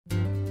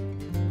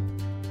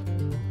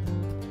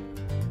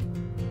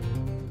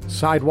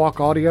Sidewalk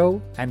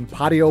Audio and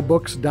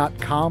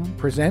PatioBooks.com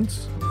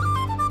presents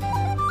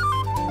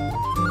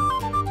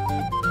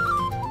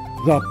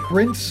The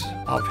Prince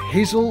of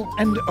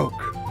Hazelandoak,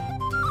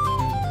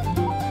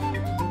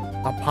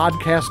 a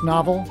podcast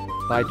novel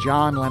by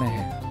John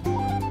Lenahan.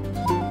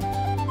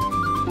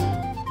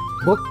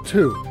 Book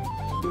 2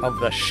 of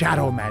the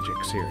Shadow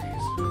Magic series.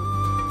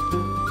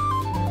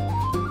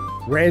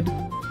 Read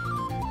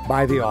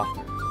by the author.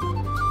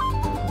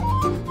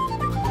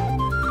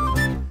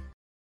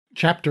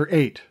 Chapter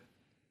 8.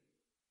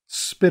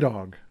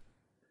 Spidog.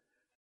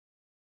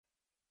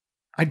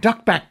 I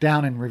ducked back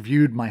down and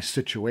reviewed my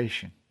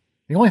situation.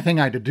 The only thing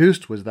I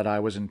deduced was that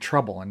I was in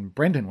trouble and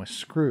Brendan was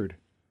screwed.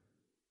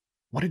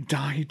 What did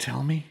Dahi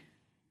tell me?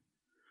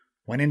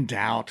 When in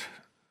doubt,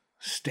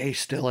 stay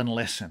still and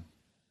listen.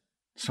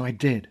 So I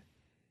did,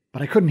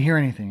 but I couldn't hear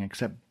anything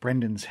except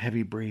Brendan's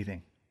heavy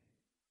breathing.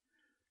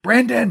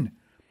 "Brendan!"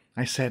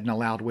 I said in a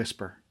loud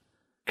whisper.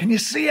 "Can you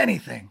see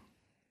anything?"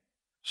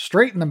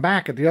 Straight in the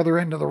back at the other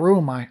end of the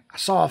room, I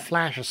saw a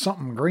flash of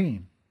something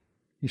green.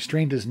 He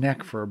strained his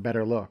neck for a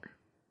better look.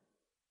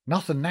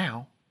 "Nothing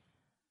now."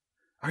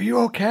 "Are you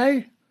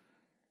okay?"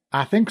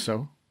 "I think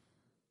so."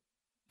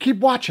 "Keep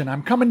watching.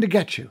 I'm coming to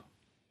get you."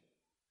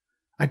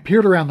 I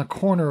peered around the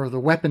corner of the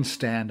weapon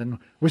stand and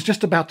was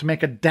just about to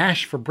make a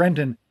dash for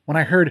Brendan when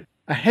I heard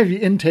a heavy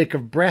intake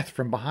of breath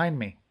from behind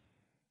me.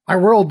 I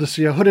whirled to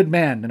see a hooded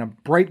man in a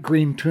bright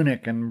green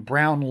tunic and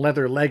brown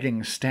leather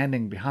leggings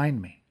standing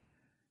behind me.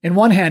 In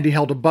one hand he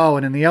held a bow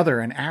and in the other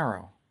an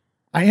arrow.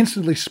 I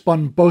instantly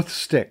spun both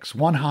sticks,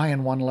 one high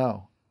and one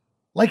low.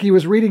 Like he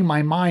was reading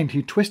my mind,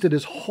 he twisted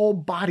his whole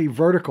body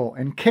vertical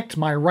and kicked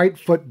my right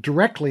foot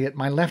directly at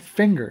my left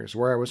fingers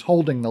where I was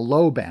holding the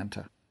low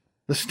banta.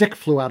 The stick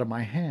flew out of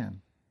my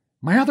hand.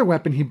 My other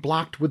weapon he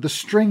blocked with the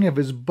string of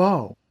his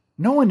bow.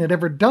 No one had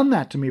ever done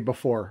that to me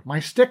before. My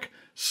stick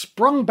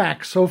sprung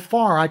back so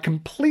far I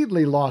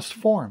completely lost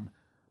form.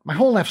 My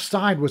whole left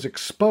side was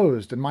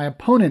exposed, and my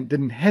opponent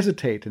didn't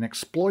hesitate in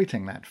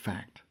exploiting that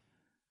fact.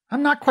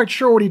 I'm not quite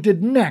sure what he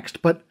did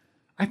next, but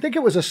I think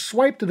it was a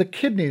swipe to the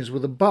kidneys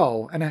with a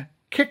bow and a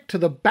kick to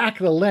the back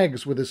of the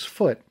legs with his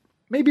foot,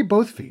 maybe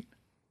both feet.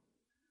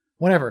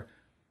 Whatever,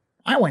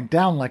 I went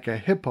down like a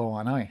hippo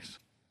on ice.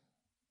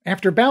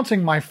 After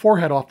bouncing my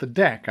forehead off the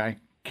deck, I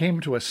came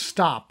to a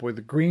stop with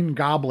the Green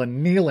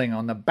Goblin kneeling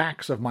on the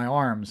backs of my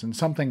arms and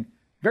something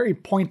very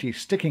pointy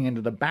sticking into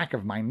the back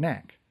of my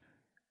neck.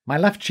 My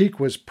left cheek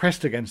was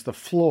pressed against the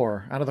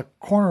floor. Out of the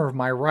corner of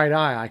my right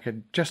eye, I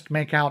could just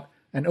make out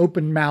an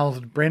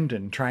open-mouthed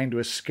Brendan trying to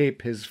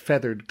escape his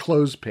feathered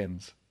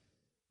clothespins.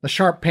 The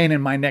sharp pain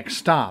in my neck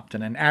stopped,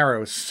 and an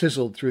arrow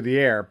sizzled through the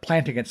air,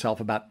 planting itself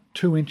about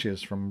 2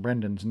 inches from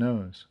Brendan's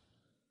nose.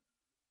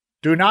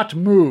 "Do not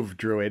move,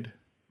 Druid,"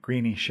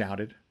 Greenie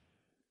shouted.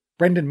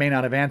 Brendan may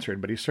not have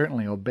answered, but he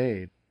certainly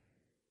obeyed.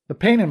 The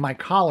pain in my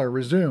collar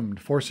resumed,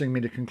 forcing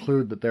me to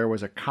conclude that there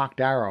was a cocked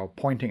arrow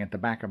pointing at the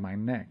back of my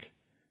neck.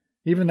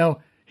 Even though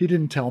he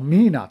didn't tell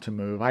me not to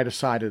move, I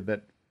decided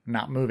that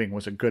not moving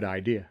was a good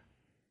idea.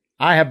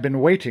 "I have been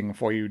waiting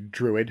for you,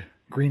 Druid,"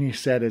 Greenie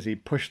said as he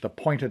pushed the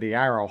point of the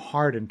arrow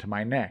hard into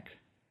my neck.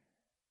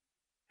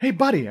 "Hey,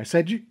 buddy," I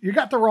said, you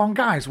got the wrong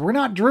guys. We're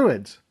not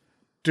druids."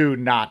 "Do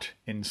not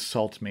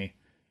insult me.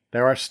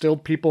 There are still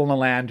people in the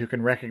land who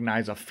can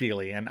recognize a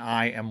Feely, and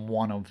I am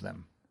one of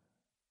them."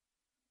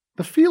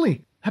 "The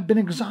Feely have been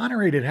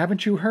exonerated,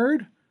 haven't you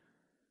heard?"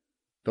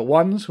 "The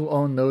ones who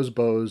own those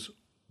bows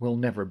will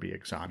never be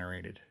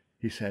exonerated,"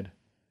 he said.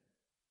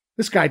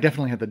 This guy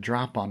definitely had the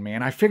drop on me,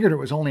 and I figured it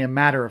was only a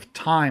matter of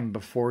time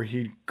before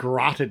he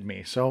garroted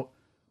me, so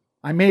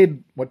I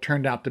made what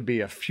turned out to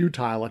be a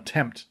futile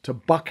attempt to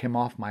buck him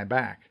off my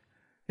back.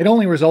 It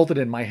only resulted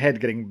in my head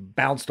getting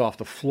bounced off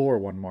the floor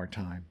one more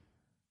time.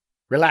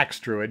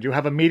 "Relax, Druid. You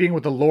have a meeting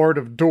with the Lord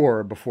of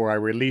Dor before I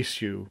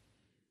release you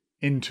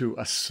into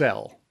a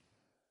cell."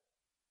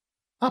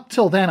 Up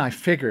till then I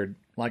figured,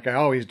 like I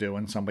always do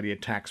when somebody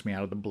attacks me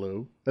out of the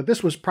blue, that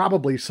this was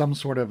probably some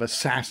sort of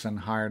assassin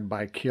hired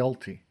by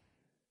Kealty.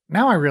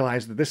 Now I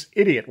realize that this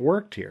idiot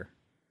worked here.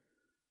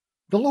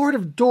 "The Lord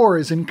of Dor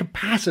is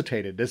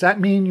incapacitated. Does that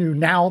mean you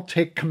now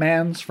take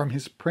commands from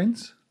his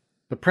prince?"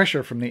 The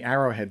pressure from the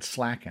arrowhead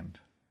slackened.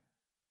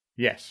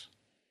 "Yes."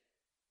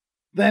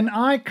 "Then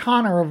I,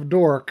 Connor of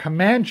Dor,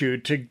 command you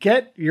to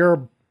get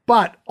your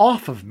butt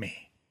off of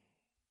me."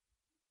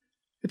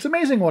 It's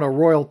amazing what a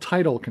royal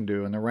title can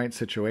do in the right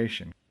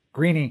situation.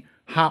 Greenie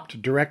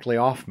hopped directly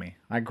off me.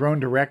 I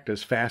groaned erect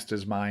as fast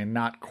as my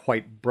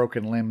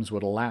not-quite-broken limbs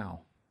would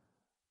allow.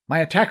 My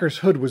attacker's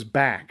hood was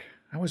back.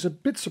 I was a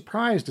bit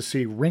surprised to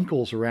see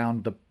wrinkles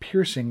around the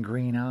piercing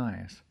green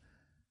eyes.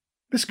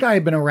 This guy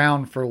had been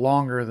around for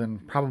longer than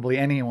probably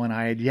anyone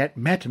I had yet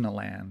met in the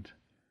land.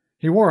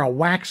 He wore a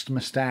waxed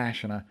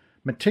mustache and a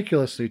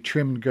meticulously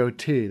trimmed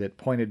goatee that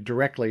pointed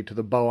directly to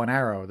the bow and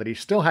arrow that he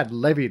still had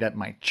levied at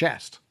my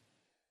chest.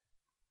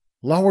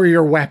 "Lower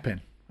your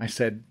weapon," I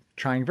said,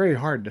 trying very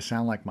hard to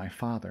sound like my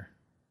father.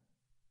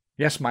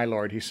 "Yes, my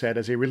lord," he said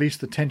as he released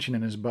the tension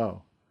in his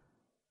bow.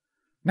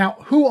 "Now,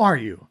 who are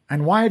you,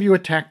 and why have you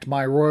attacked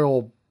my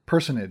royal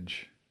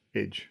personage?"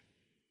 Idge.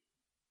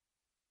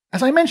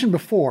 As I mentioned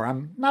before,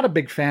 I'm not a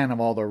big fan of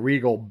all the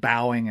regal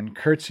bowing and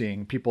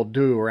curtsying people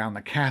do around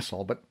the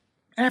castle, but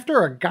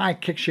after a guy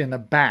kicks you in the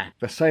back,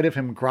 the sight of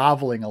him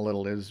groveling a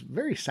little is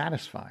very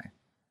satisfying.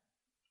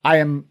 I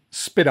am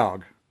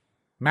Spidog,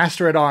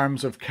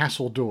 Master-at-Arms of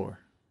Castle Door.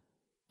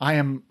 I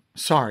am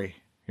sorry,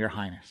 Your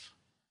Highness.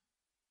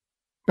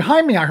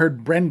 Behind me I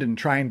heard Brendan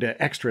trying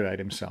to extradite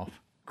himself.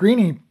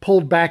 Greenie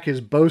pulled back his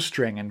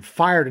bowstring and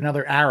fired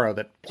another arrow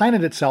that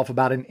planted itself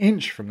about an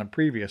inch from the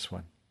previous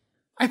one.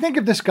 I think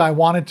if this guy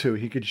wanted to,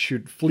 he could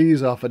shoot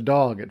fleas off a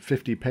dog at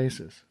 50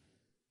 paces.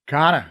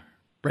 Connor,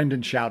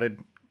 Brendan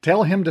shouted,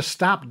 tell him to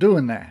stop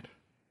doing that.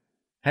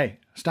 Hey,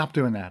 stop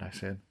doing that, I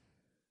said.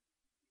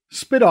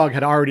 Spidog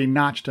had already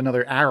notched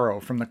another arrow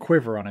from the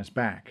quiver on his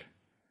back.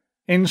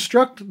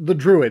 Instruct the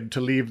druid to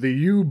leave the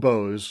yew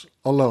bows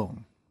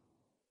alone.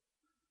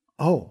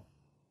 Oh,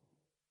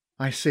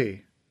 I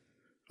see.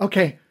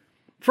 Okay,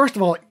 first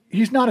of all,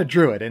 he's not a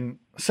druid, and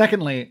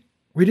secondly,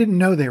 we didn't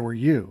know they were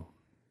you.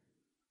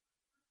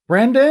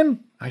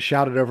 Brendan, I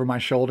shouted over my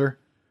shoulder,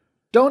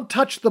 don't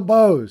touch the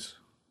bows.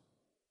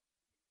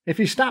 If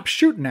he stops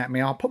shooting at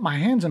me, I'll put my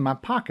hands in my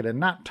pocket and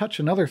not touch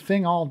another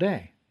thing all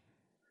day.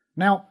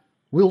 Now,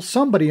 will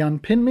somebody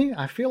unpin me?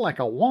 I feel like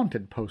a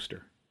wanted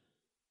poster.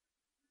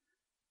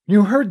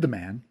 You heard the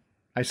man,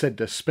 I said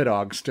to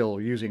Spidog,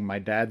 still using my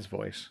dad's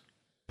voice.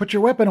 Put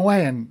your weapon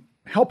away and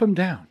help him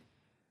down.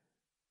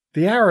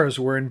 The arrows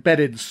were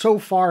embedded so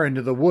far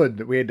into the wood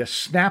that we had to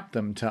snap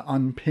them to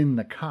unpin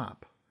the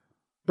cop.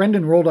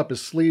 Brendan rolled up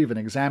his sleeve and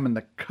examined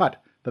the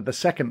cut that the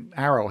second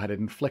arrow had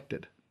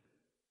inflicted.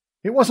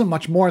 It wasn't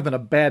much more than a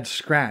bad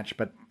scratch,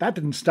 but that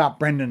didn't stop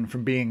Brendan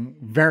from being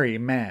very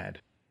mad.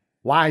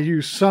 Why,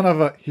 you son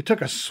of a... He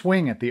took a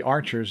swing at the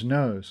archer's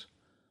nose.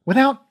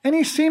 Without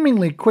any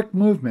seemingly quick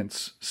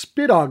movements,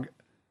 Spidog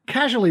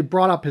casually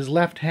brought up his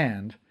left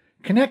hand,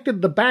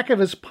 connected the back of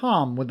his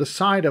palm with the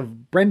side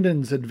of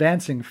Brendan's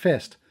advancing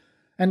fist,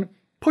 and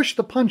pushed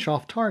the punch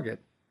off target.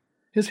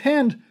 His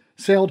hand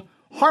sailed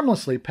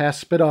harmlessly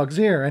past Spidog's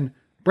ear, and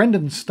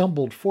Brendan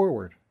stumbled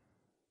forward.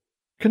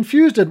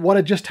 Confused at what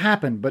had just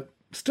happened, but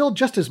still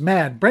just as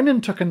mad,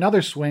 Brendan took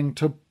another swing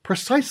to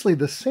precisely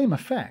the same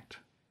effect.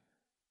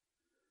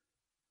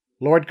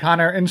 Lord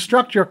Connor,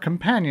 instruct your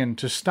companion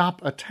to stop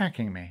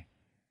attacking me.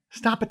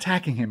 Stop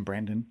attacking him,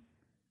 Brendan.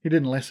 He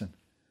didn't listen.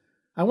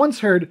 I once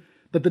heard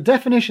that the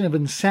definition of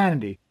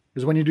insanity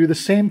is when you do the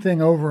same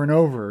thing over and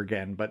over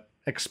again, but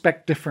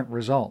expect different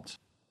results.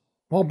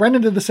 Well,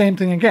 Brendan did the same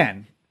thing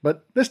again,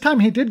 but this time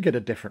he did get a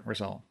different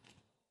result.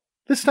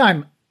 This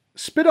time,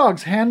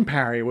 Spidog's hand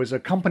parry was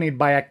accompanied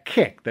by a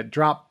kick that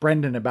dropped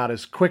Brendan about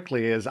as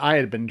quickly as I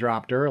had been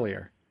dropped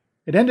earlier.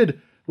 It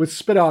ended with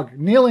Spidog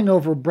kneeling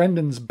over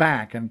Brendan's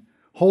back and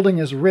holding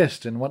his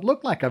wrist in what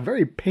looked like a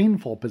very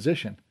painful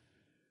position.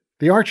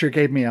 The archer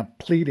gave me a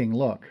pleading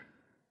look.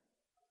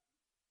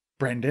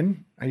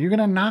 Brendan, are you going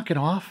to knock it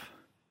off?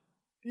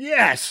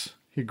 Yes,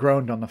 he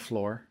groaned on the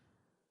floor.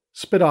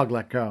 Spidog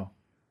let go.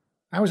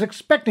 I was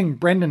expecting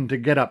Brendan to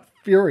get up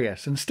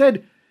furious.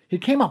 Instead, he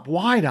came up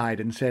wide-eyed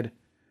and said,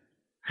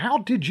 How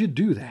did you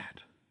do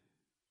that?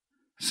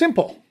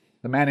 Simple,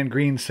 the man in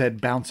green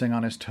said, bouncing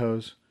on his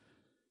toes.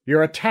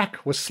 Your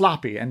attack was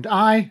sloppy, and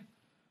I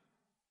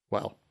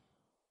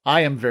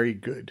am very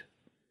good.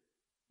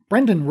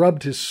 Brendan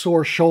rubbed his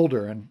sore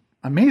shoulder and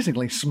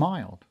amazingly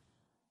smiled.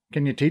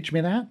 Can you teach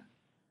me that?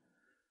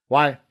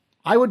 Why,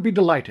 I would be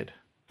delighted.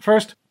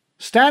 First,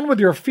 stand with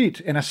your feet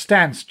in a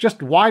stance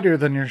just wider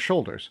than your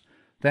shoulders.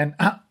 Then,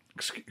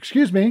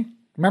 excuse me,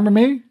 remember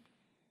me?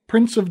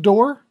 Prince of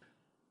Dor?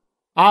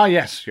 Ah,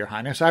 yes, Your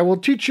Highness, I will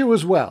teach you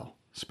as well,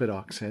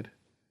 Spidog said.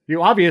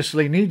 You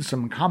obviously need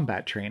some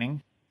combat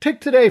training.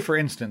 Take today, for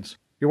instance.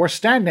 You are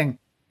standing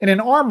in an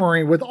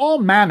armory with all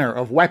manner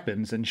of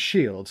weapons and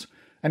shields,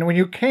 and when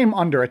you came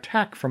under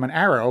attack from an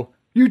arrow,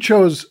 you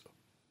chose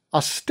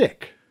a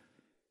stick.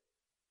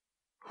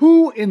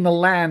 Who in the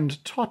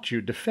land taught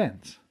you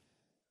defense?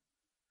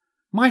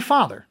 My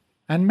father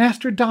and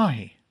Master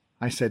Dahi,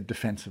 I said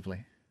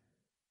defensively.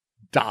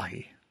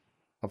 Dahi,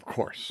 of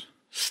course.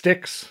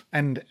 Sticks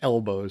and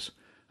elbows.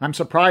 I'm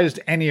surprised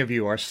any of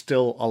you are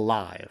still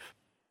alive.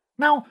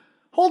 Now,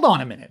 hold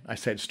on a minute, I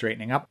said,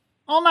 straightening up.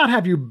 I'll not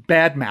have you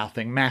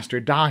bad-mouthing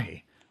Master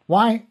Dahi.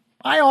 Why,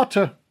 I ought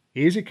to...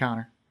 Easy,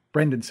 Connor,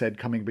 Brendan said,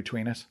 coming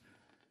between us.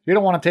 You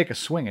don't want to take a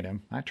swing at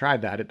him. I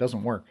tried that. It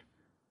doesn't work.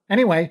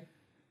 Anyway,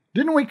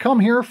 didn't we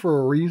come here for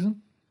a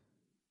reason?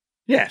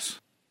 Yes,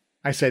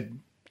 I said,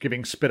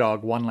 giving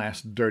Spidog one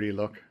last dirty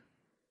look.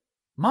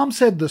 Mom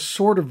said the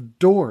Sword of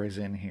Dor is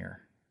in here.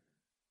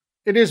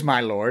 It is, my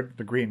lord,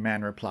 the green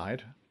man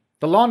replied.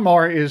 The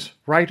lawnmower is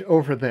right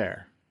over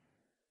there.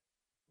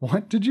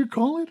 What did you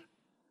call it?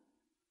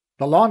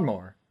 The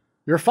lawnmower.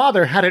 Your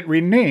father had it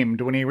renamed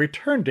when he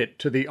returned it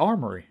to the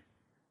armory.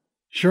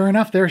 Sure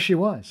enough, there she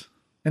was,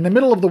 in the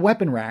middle of the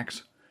weapon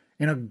racks,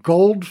 in a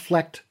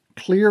gold-flecked,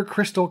 clear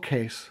crystal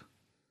case,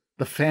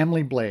 the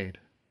family blade.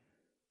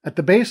 At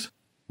the base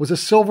was a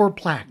silver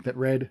plaque that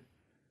read,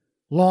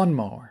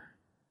 Lawnmower,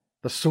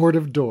 the Sword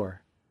of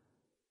Dor.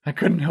 I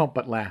couldn't help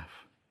but laugh.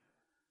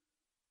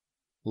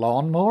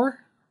 Lawnmower?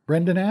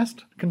 Brendan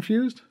asked,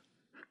 confused.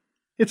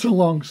 It's a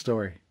long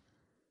story.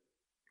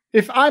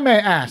 If I may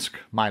ask,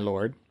 my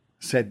lord,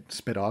 said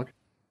Spitog,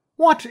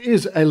 what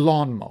is a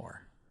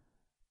lawnmower?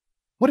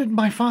 What did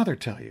my father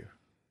tell you?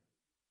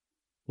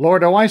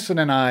 Lord Oison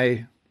and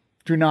I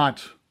do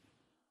not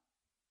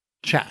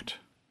chat.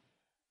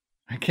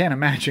 I can't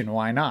imagine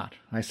why not,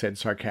 I said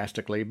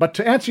sarcastically. But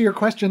to answer your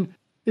question,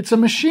 it's a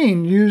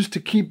machine used to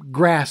keep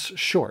grass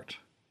short.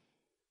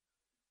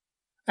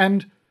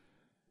 And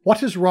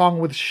what is wrong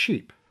with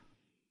sheep?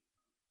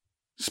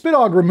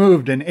 Spitog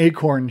removed an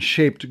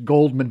acorn-shaped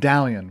gold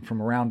medallion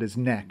from around his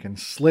neck and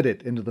slid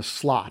it into the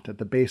slot at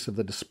the base of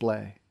the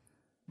display.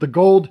 The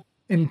gold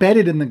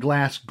embedded in the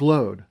glass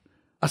glowed.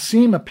 A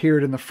seam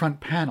appeared in the front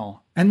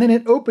panel, and then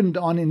it opened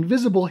on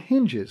invisible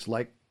hinges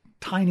like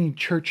tiny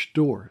church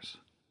doors.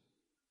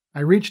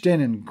 I reached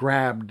in and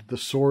grabbed the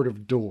sword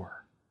of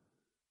door.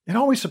 It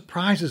always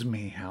surprises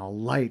me how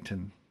light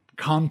and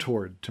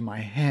contoured to my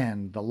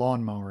hand the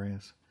lawnmower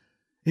is.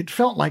 It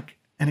felt like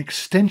an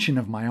extension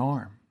of my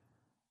arm.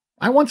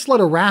 I once let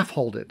a Raff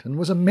hold it and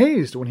was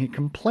amazed when he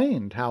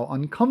complained how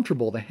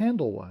uncomfortable the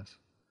handle was.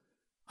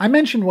 I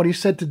mentioned what he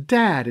said to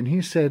Dad, and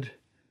he said,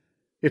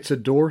 "It's a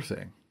door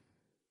thing.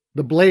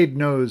 The blade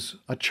knows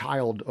a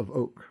child of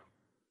oak."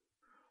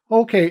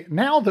 "Okay,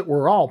 now that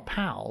we're all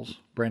pals,"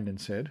 Brendan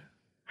said,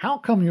 "how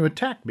come you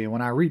attacked me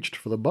when I reached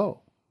for the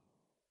bow?"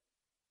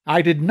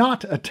 "I did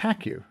not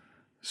attack you,"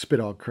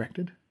 Spitog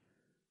corrected.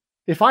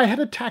 "If I had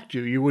attacked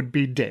you, you would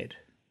be dead.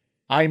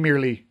 I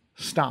merely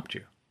stopped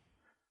you."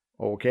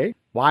 "Okay,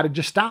 why did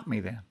you stop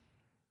me then?"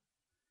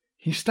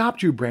 "He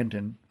stopped you,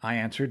 Brendan," I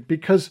answered,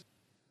 "because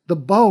the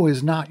bow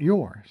is not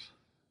yours."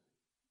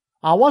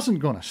 "I wasn't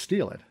going to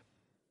steal it."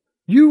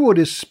 "Yew wood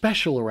is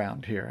special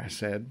around here," I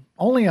said.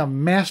 "Only a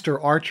master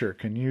archer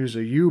can use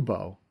a yew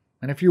bow,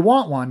 and if you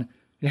want one,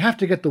 you have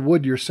to get the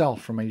wood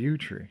yourself from a yew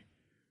tree.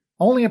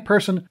 Only a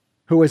person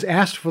who has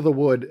asked for the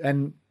wood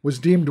and was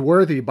deemed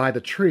worthy by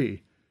the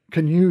tree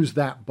can use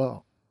that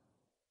bow."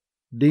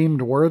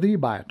 "Deemed worthy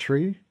by a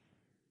tree?"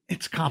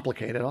 "It's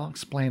complicated. I'll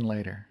explain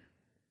later."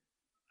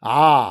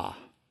 "Ah,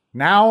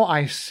 now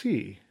I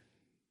see,"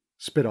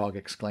 Spitog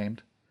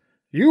exclaimed.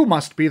 "You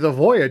must be the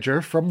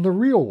voyager from the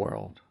real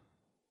world."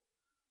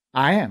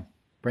 "I am,"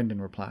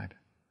 Brendan replied.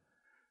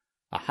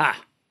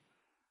 "Aha!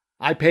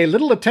 I pay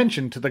little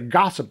attention to the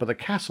gossip of the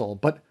castle,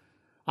 but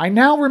I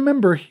now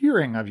remember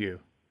hearing of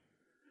you."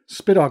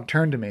 Spitog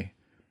turned to me.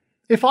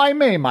 "If I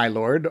may, my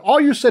lord, all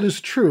you said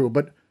is true,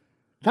 but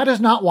that is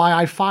not why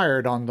I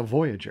fired on the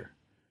voyager.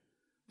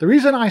 The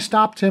reason I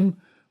stopped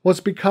him was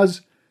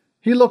because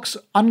he looks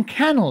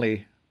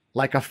uncannily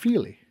like a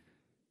feely."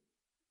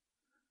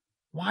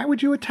 "Why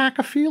would you attack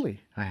a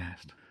feely?" I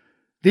asked.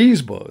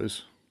 "These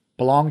bows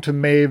belong to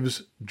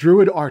Maeve's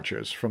druid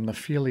archers from the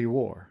Feely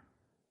War."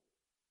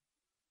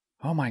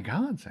 "Oh my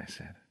gods," I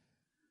said.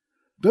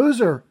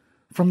 "Those are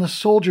from the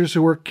soldiers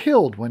who were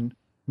killed when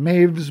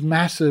Maeve's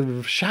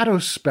massive shadow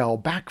spell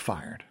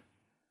backfired."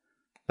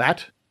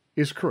 "That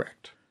is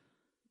correct."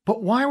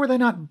 "But why were they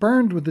not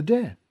burned with the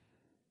dead?"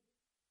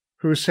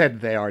 "Who said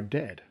they are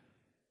dead?"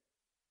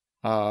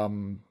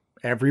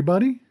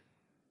 Everybody?"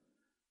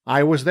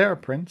 "I was there,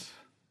 Prince.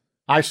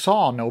 I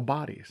saw no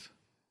bodies."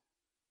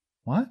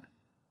 "What?"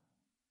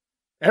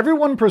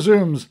 "Everyone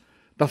presumes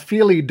the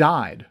Feely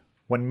died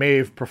when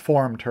Maeve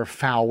performed her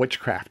foul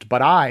witchcraft,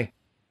 but I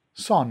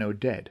saw no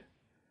dead.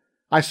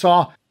 I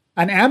saw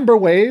an amber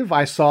wave,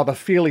 I saw the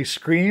Feely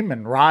scream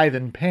and writhe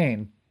in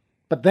pain,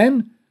 but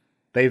then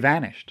they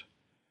vanished.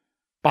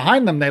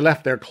 Behind them they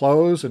left their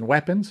clothes and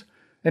weapons,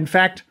 in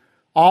fact,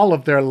 all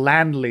of their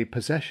landly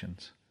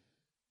possessions,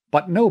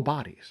 but no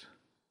bodies."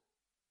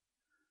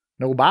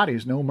 "No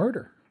bodies, no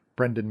murder,"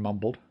 Brendan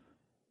mumbled.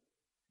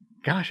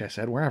 "Gosh," I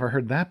said, where have I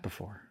heard that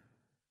before?"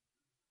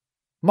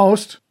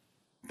 "Most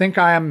think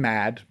I am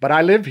mad, but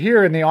I live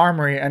here in the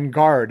armory and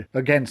guard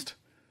against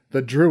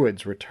the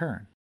Druid's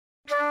return."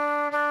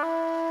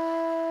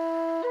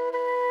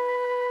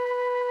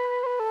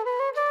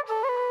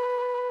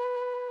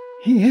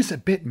 "He is a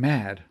bit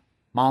mad,"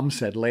 Mom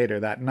said later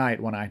that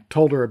night when I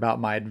told her about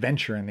my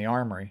adventure in the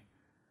armory.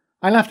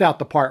 I left out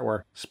the part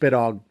where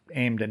Spitog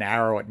aimed an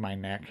arrow at my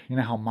neck. You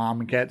know how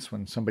Mom gets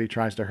when somebody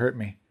tries to hurt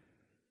me.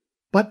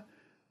 "But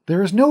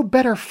there is no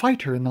better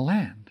fighter in the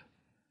land.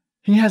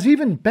 He has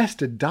even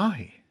bested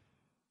Dahi.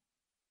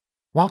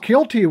 While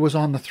Kealty was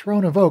on the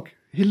throne of Oak,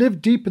 he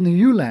lived deep in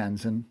the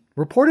Ulands and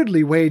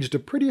reportedly waged a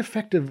pretty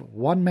effective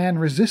one-man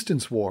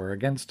resistance war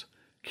against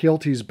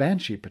Kealty's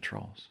Banshee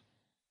patrols.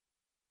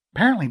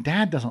 Apparently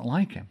Dad doesn't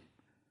like him.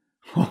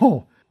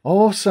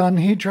 Oh, son,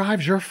 he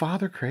drives your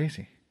father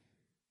crazy.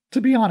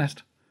 To be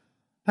honest,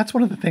 that's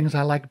one of the things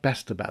I like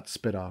best about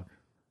Spitog,"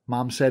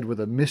 Mom said with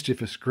a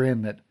mischievous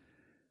grin that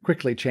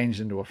quickly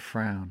changed into a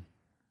frown.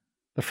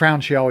 The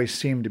frown she always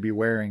seemed to be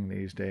wearing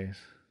these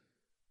days.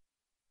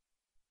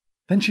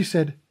 Then she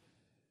said,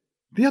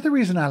 "The other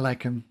reason I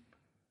like him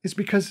is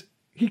because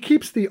he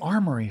keeps the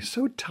armory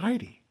so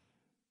tidy."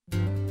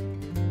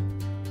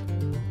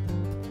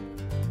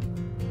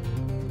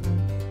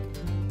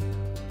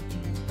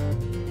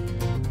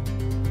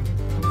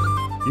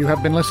 You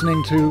have been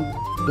listening to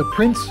The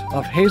Prince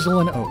of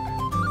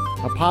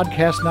Hazelandoak, a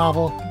podcast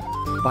novel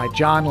by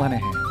John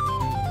Lenahan.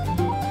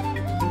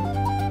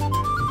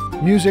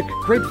 Music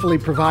gratefully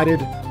provided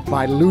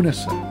by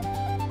Lunasa.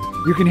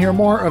 You can hear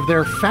more of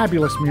their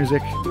fabulous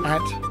music at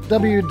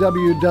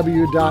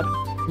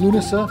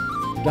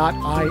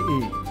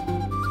www.lunasa.ie.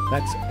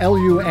 That's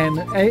LUNASA.IE.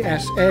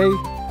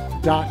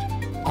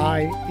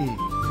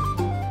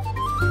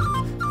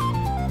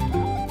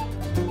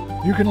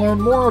 You can learn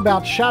more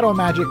about Shadow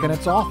Magic and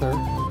its author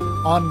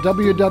on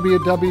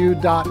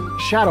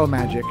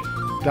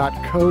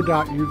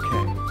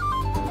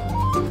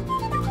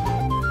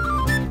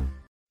www.shadowmagic.co.uk.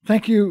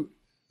 Thank you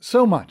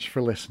so much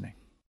for listening.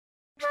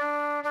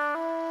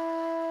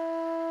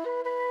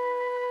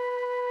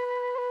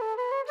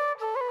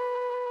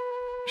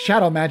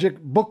 Shadow Magic,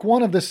 Book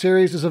 1 of the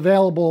series, is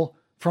available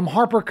from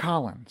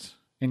HarperCollins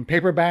in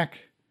paperback,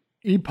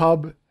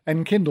 EPUB,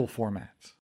 and Kindle formats.